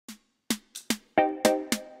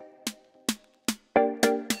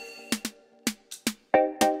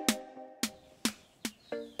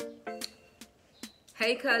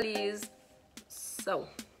Hey curlies. So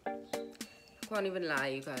I can't even lie,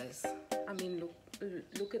 you guys. I mean,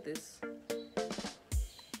 look at this.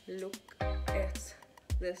 Look at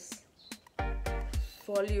this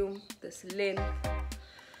volume, this length.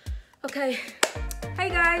 Okay, hey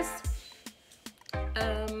guys,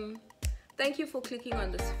 thank you for clicking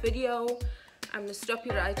on this video. I'm gonna stop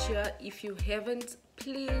you right here. If you haven't,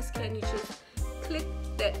 please can you just click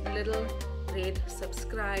that little red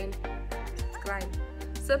subscribe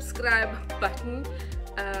button,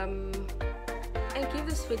 and give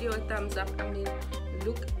this video a thumbs up. I mean,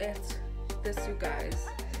 look at this, you guys.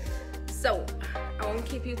 So I won't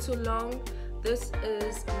keep you too long. This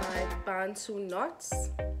is my Bantu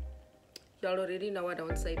knots. Y'all already know I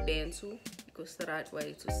don't say Bantu because the right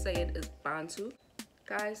way to say it is Bantu.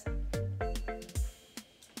 Guys,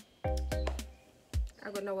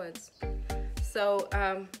 I got no words. So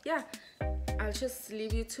yeah, I'll just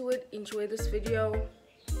leave you to it. Enjoy this video.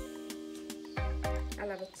 I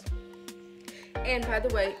love it. And by the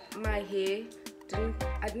way, my hair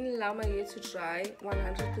I didn't allow my hair to dry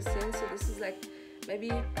 100%, so this is like maybe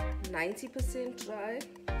 90% dry.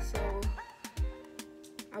 So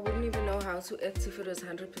I wouldn't even know how to act if it was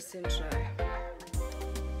 100% dry.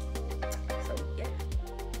 So yeah,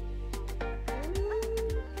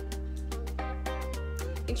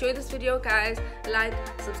 enjoy this video, guys. Like,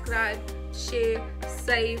 subscribe, share,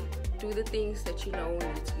 save, do the things that you know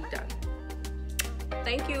need to be done.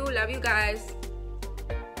 Thank you, love you guys.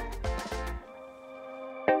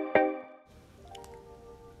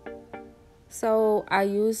 So I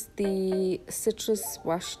used the citrus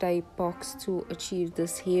wash dye box to achieve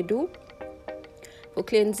this hairdo. For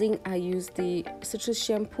cleansing, I used the citrus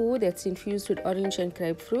shampoo that's infused with orange and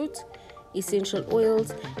grapefruit, essential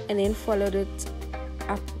oils, and then followed it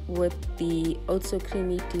up with the also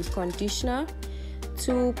creamy deep conditioner.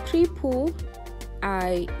 To pre-poo,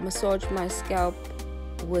 I massaged my scalp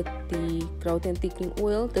with the growth and thickening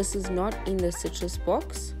oil. This is not in the citrus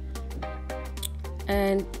box.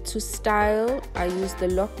 And to style, I use the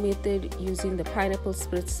lock method using the pineapple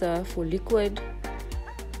spritzer for liquid,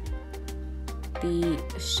 the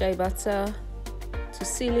shea butter to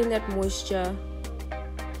seal in that moisture,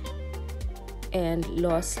 and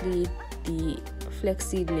lastly the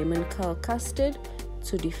flaxseed lemon curl custard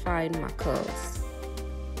to define my curls.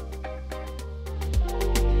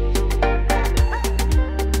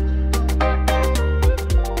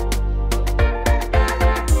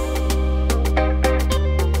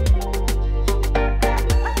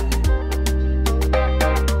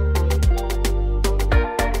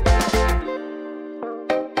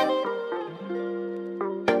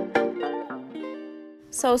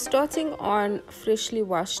 So starting on freshly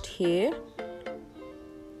washed hair,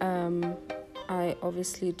 I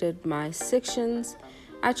obviously did my sections.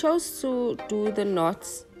 I chose to do the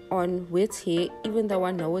knots on wet hair, even though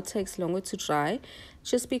I know it takes longer to dry,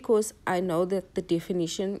 just because I know that the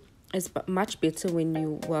definition is much better when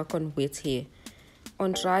you work on wet hair.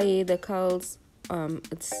 On dry hair, the curls,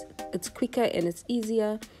 it's quicker and it's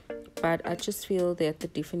easier, but I just feel that the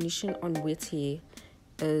definition on wet hair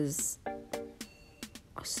is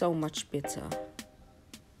so much better.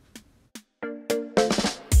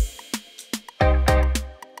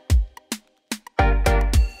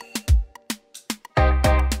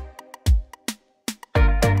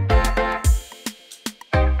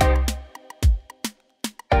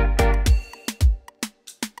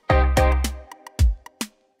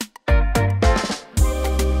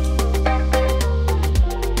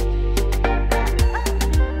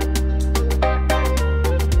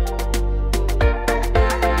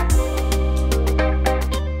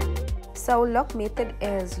 So lock method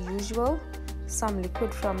as usual, some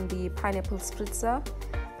liquid from the pineapple spritzer.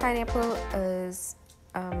 Pineapple is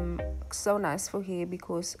so nice for hair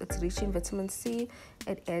because it's rich in vitamin C.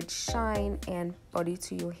 It adds shine and body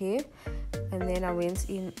to your hair. And then I went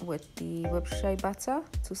in with the whipped shea butter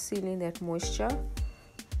to seal in that moisture.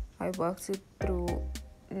 I worked it through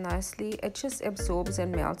nicely. It just absorbs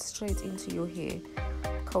and melts straight into your hair,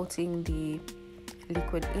 coating the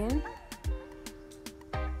liquid in.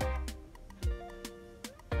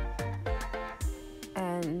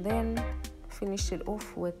 And then finish it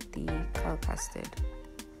off with the curl custard.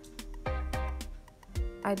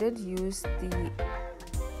 I did use the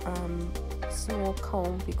small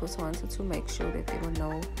comb because I wanted to make sure that there were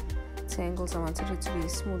no tangles. I wanted it to be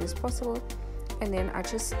as smooth as possible, and then I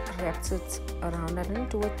just wrapped it around. I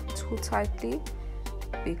didn't do it too tightly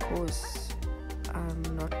because I'm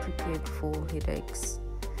not prepared for headaches,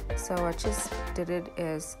 so I just did it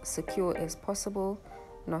as secure as possible,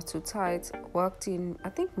 not too tight. Worked in, I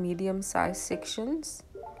think, medium-sized sections,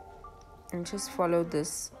 and just follow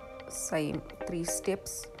this same 3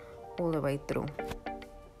 steps all the way through.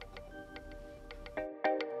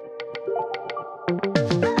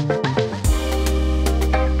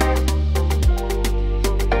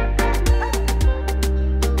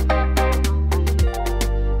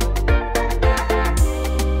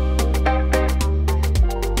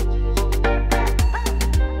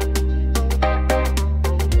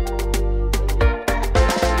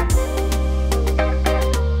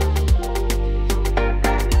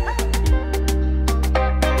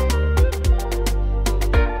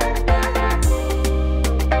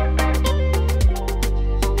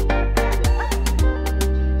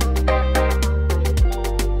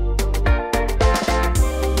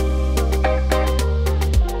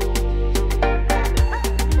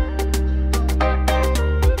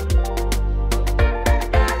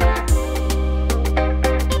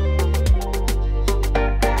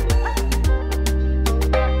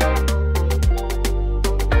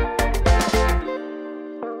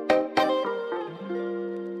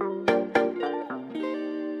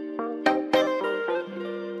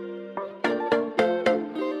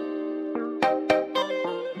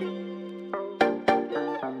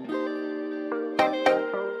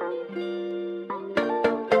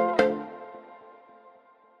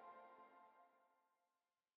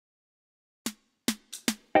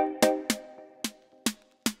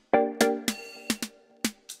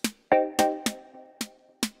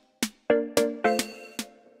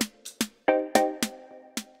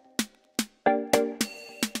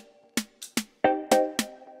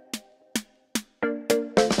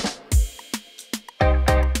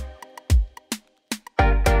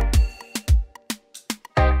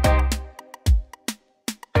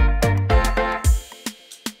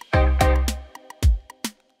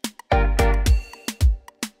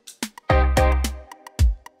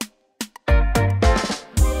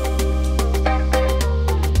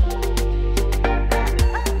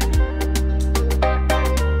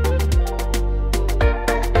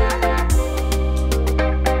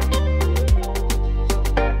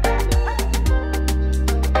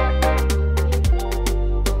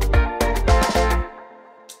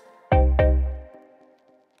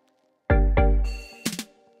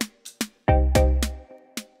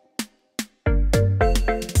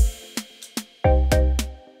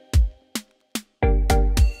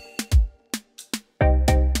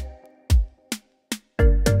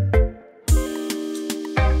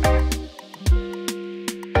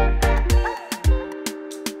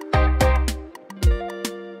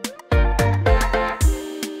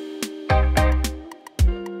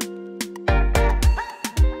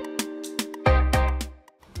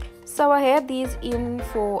 So I had these in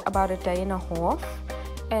for about a day and a half,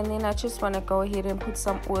 and then I just want to go ahead and put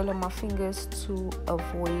some oil on my fingers to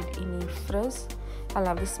avoid any frizz. I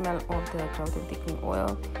love the smell of the growth and thickening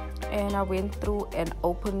oil. And I went through and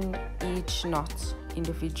opened each knot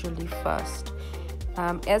individually first.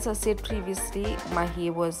 As I said previously, my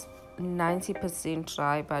hair was 90%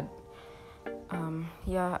 dry, but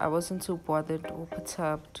yeah, I wasn't too bothered or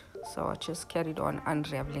perturbed, so I just carried on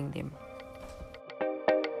unraveling them.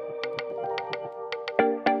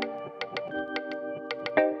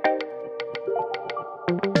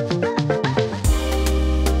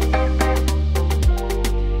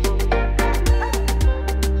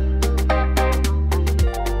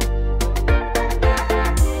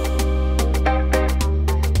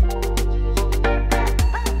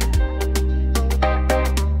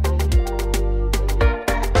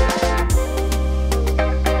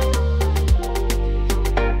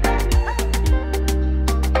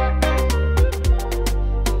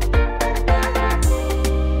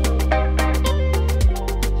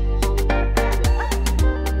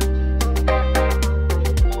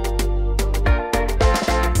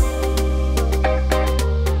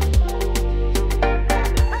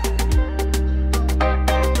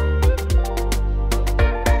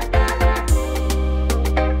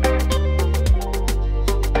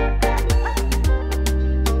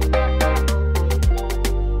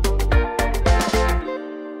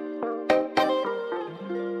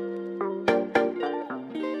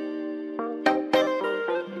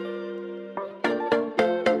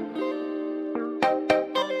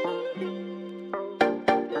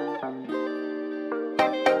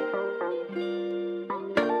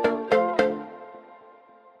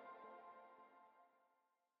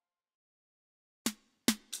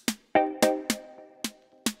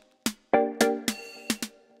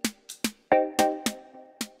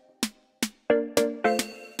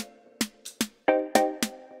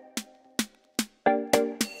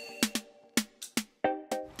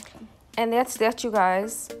 And that's that, you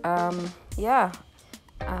guys. Yeah,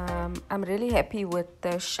 I'm really happy with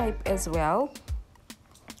the shape as well.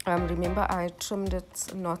 Remember I trimmed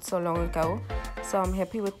it not so long ago, so I'm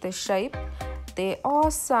happy with the shape. There are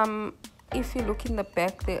some, if you look in the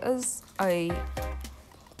back, there is a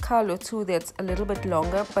curl or two that's a little bit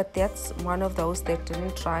longer, but that's one of those that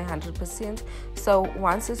didn't dry 100%. So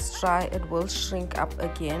once it's dry, it will shrink up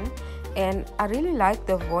again. And I really like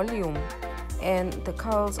the volume and the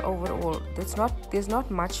curls overall. There's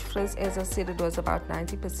not much frizz. As I said, it was about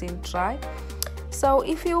 90% dry. So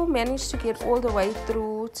if you managed to get all the way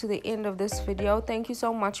through to the end of this video, thank you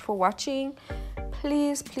so much for watching.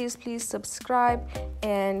 Please subscribe,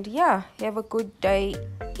 and yeah, have a good day.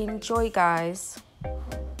 Enjoy, guys.